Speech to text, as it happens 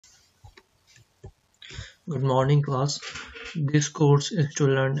Good morning, class. This course is to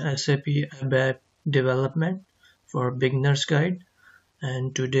learn SAP ABAP Development for Beginners Guide,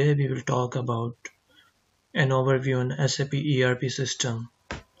 and today we will talk about an overview on SAP ERP system.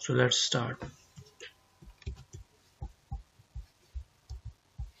 So let's start.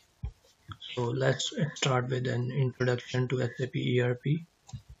 So let's start with an introduction to SAP ERP.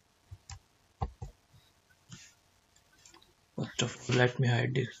 First of all, let me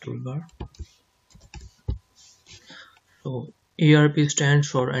hide this toolbar. So ERP stands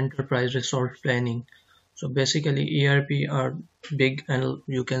for Enterprise Resource Planning. So basically ERP are big and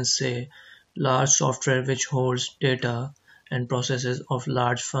you can say large software which holds data and processes of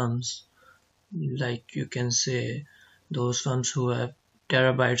large firms. Like you can say those firms who have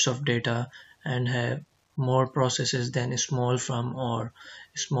terabytes of data and have more processes than a small firm or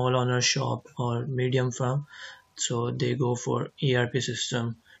small owner shop or medium firm, so they go for ERP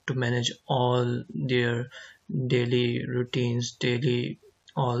system to manage all their daily routines, daily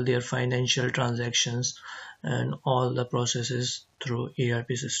all their financial transactions and all the processes through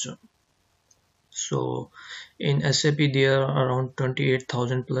ERP system. So in SAP there are around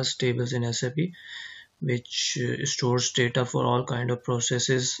 28,000 plus tables in SAP which stores data for all kind of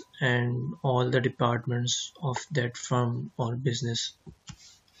processes and all the departments of that firm or business.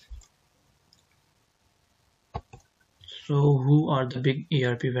 So who are the big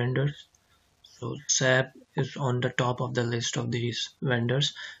ERP vendors? So SAP is on the top of the list of these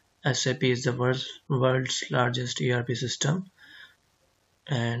vendors. SAP is the world's largest ERP system,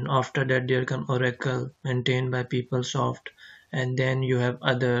 and after that there come Oracle, maintained by PeopleSoft, and then you have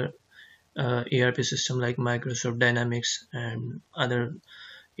other ERP system like Microsoft Dynamics and other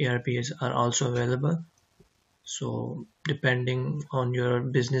ERPs are also available. So depending on your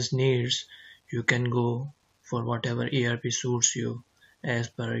business needs, you can go for whatever ERP suits you as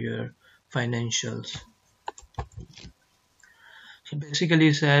per your financials. So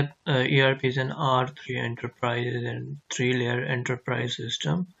basically SAP ERP is an R3 enterprise and 3-layer enterprise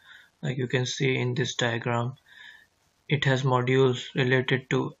system. Like you can see in this diagram, it has modules related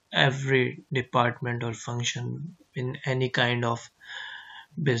to every department or function in any kind of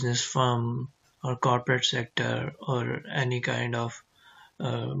business firm or corporate sector or any kind of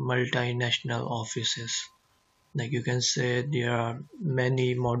multinational offices. Like you can say there are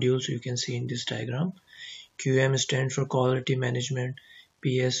many modules you can see in this diagram. QM stands for quality management,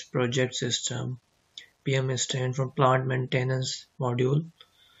 PS project system, PM stands for plant maintenance module,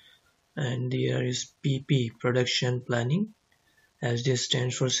 and there is PP production planning, SD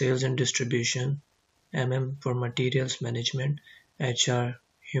stands for sales and distribution, MM for materials management, HR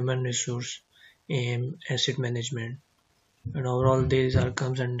human resource, AM asset management, and overall these are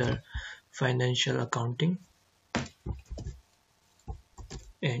comes under financial accounting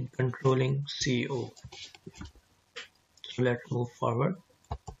and controlling CO. So let's move forward.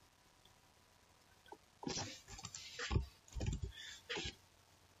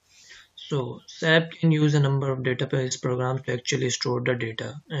 So SAP can use a number of database programs to actually store the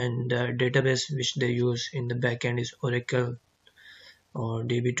data, and the database which they use in the backend is Oracle or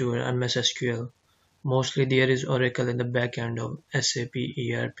DB2 or MS SQL. Mostly there is Oracle in the backend of SAP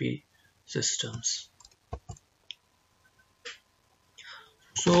ERP systems.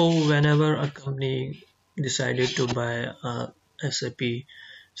 So whenever a company decided to buy a SAP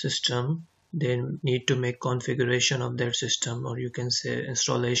system, they need to make configuration of that system, or you can say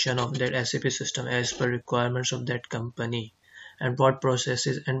installation of that SAP system as per requirements of that company and what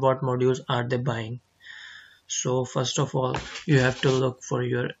processes and what modules are they buying. So first of all you have to look for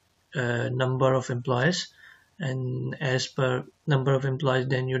your number of employees, and as per number of employees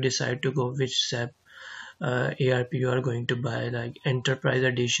then you decide to go which SAP ERP you are going to buy, like enterprise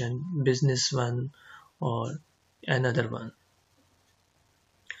edition, business one or another one.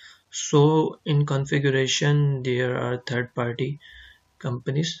 So in configuration there are third-party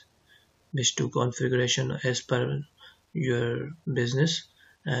companies which do configuration as per your business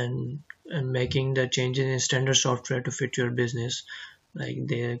and making the changes in standard software to fit your business. Like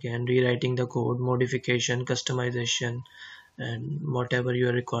they can rewriting the code, modification, customization, and whatever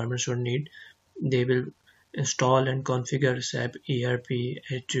your requirements or need, they will install and configure SAP ERP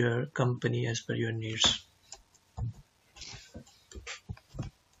at your company as per your needs.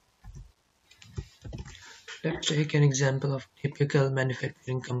 Let's take an example of typical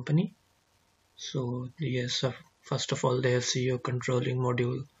manufacturing company. So yes, first of all they have CO controlling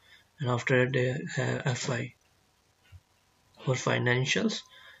module, and after that they have FI or financials,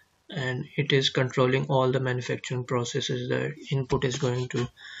 and it is controlling all the manufacturing processes. The input is going to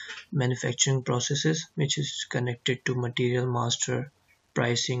manufacturing processes, which is connected to material master,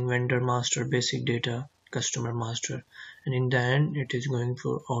 pricing, vendor master, basic data, customer master, and in the end it is going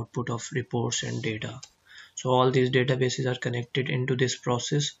for output of reports and data. So all these databases are connected into this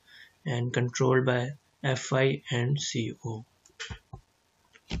process and controlled by FI and CO.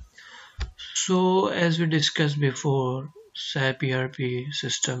 So as we discussed before, SAP ERP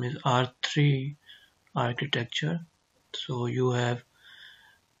system is R3 architecture. So you have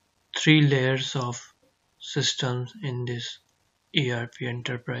three layers of systems in this ERP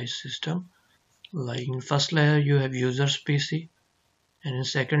enterprise system. Like in first layer you have users PC, and in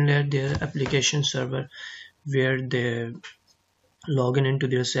second layer their application server where they log into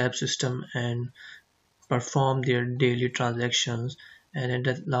their SAP system and perform their daily transactions. And in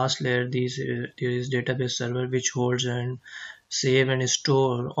the last layer there is database server which holds and save and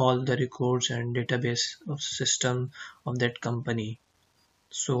store all the records and database of system of that company.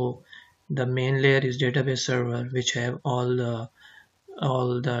 So the main layer is database server, which have all the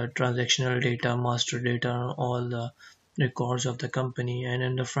transactional data, master data, all the records of the company. And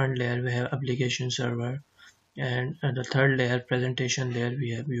in the front layer we have application server, and at the third layer, presentation layer,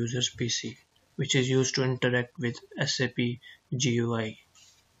 we have users PC, which is used to interact with SAP GUI.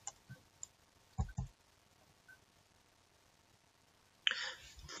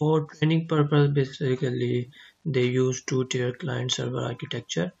 For training purpose, basically they use two-tier client server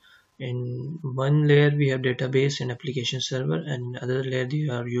architecture. In one layer we have database and application server, and in other layer they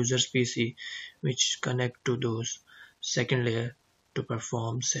are users PC, which connect to those second layer to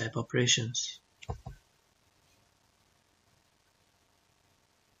perform SAP operations.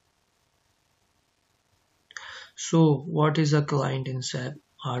 So what is a client in SAP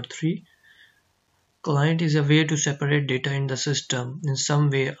R3? Client is a way to separate data in the system, in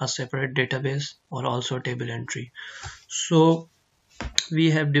some way a separate database or also table entry. So we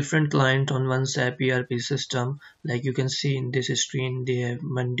have different clients on one SAP ERP system. Like you can see in this screen, they have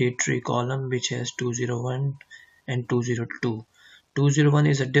mandatory column which has 201 and 202. 201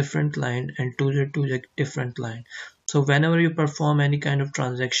 is a different client and 202 is a different client. So whenever you perform any kind of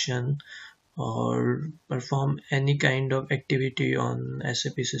transaction or perform any kind of activity on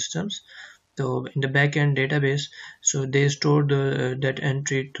SAP systems, so in the backend database, so they store that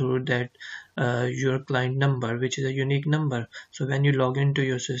entry through that your client number, which is a unique number. So when you log into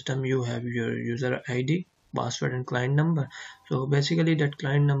your system, you have your user ID, password, and client number. So basically, that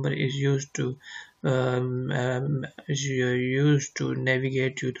client number is used to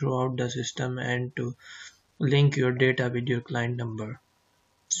navigate you throughout the system and to link your data with your client number.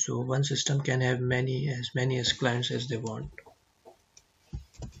 So one system can have as many clients as they want.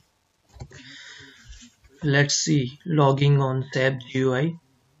 Let's see logging on SAP GUI.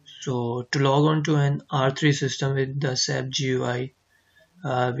 So to log on to an R3 system with the SAP GUI,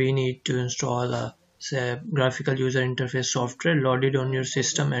 we need to install a SAP graphical user interface software loaded on your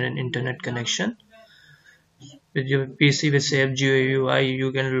system and an internet connection. With your PC with SAP GUI,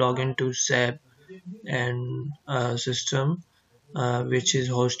 you can log into SAP and system which is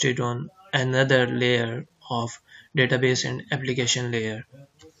hosted on another layer of database and application layer.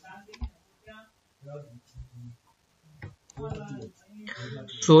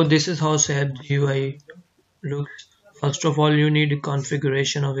 So this is how SAP GUI looks. First of all, you need a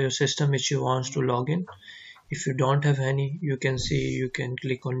configuration of your system which you want to log in. If you don't have any, you can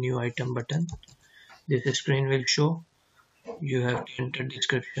click on new item button. This screen will show. You have to enter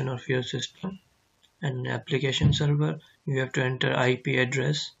description of your system and application server. You have to enter IP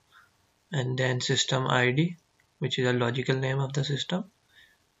address and then system ID, which is a logical name of the system,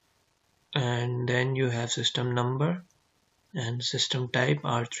 and then you have system number and system type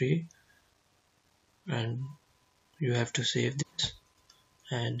R3, and you have to save this.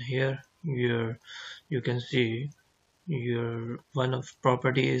 And here you can see your one of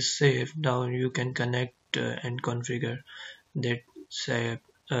property is saved. Now you can connect and configure that SAP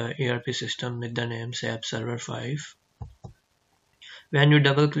ERP system with the name SAP Server 5. When you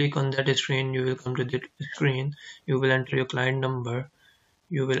double click on that screen, you will come to the screen. You will enter your client number,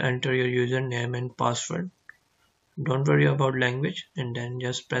 you will enter your username and password. Don't worry about language, and then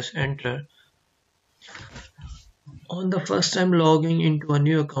just press enter. On the first time logging into a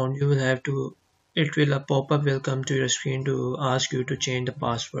new account, you will have to, a pop-up will come to your screen to ask you to change the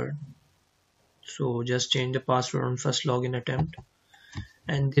password. So just change the password on first login attempt.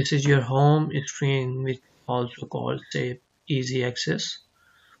 And this is your home screen, which also called SAP Easy Access.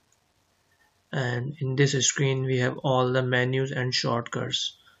 And in this screen we have all the menus and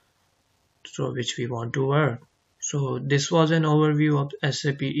shortcuts, so which we want to work. So this was an overview of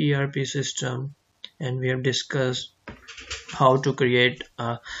SAP ERP system, and we have discussed how to create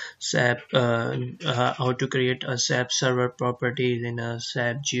a SAP server properties in a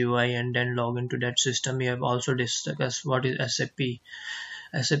SAP GUI and then log into that system. We have also discussed what is SAP.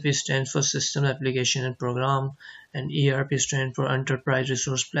 SAP stands for System Application and Program, and ERP stands for Enterprise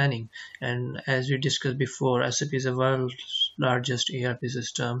Resource Planning. And as we discussed before, SAP is the world's largest ERP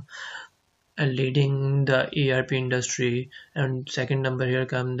system, leading the ERP industry. And second number here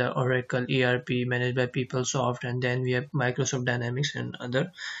come the Oracle ERP managed by PeopleSoft, and then we have Microsoft Dynamics and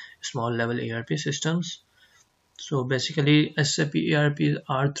other small level ERP systems. So basically SAP ERP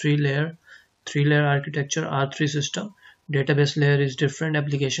are three layer architecture, R3 system. Database layer is different,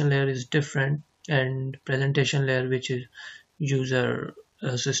 application layer is different, and presentation layer, which is user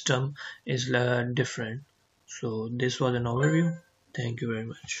system, is different. So this was an overview. Thank you very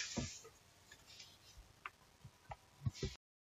much.